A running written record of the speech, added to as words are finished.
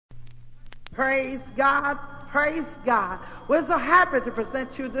Praise God. Praise God. We're so happy to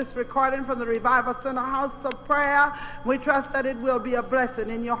present you this recording from the Revival Center House of Prayer. We trust that it will be a blessing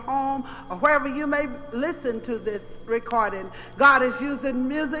in your home or wherever you may listen to this recording. God is using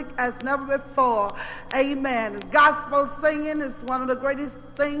music as never before. Amen. Gospel singing is one of the greatest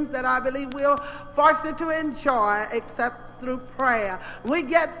things that I believe we're fortunate to enjoy, except through prayer. We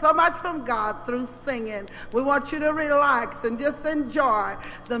get so much from God through singing. We want you to relax and just enjoy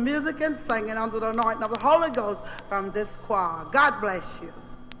the music and singing under the anointing of the Holy Ghost from this choir. God bless you.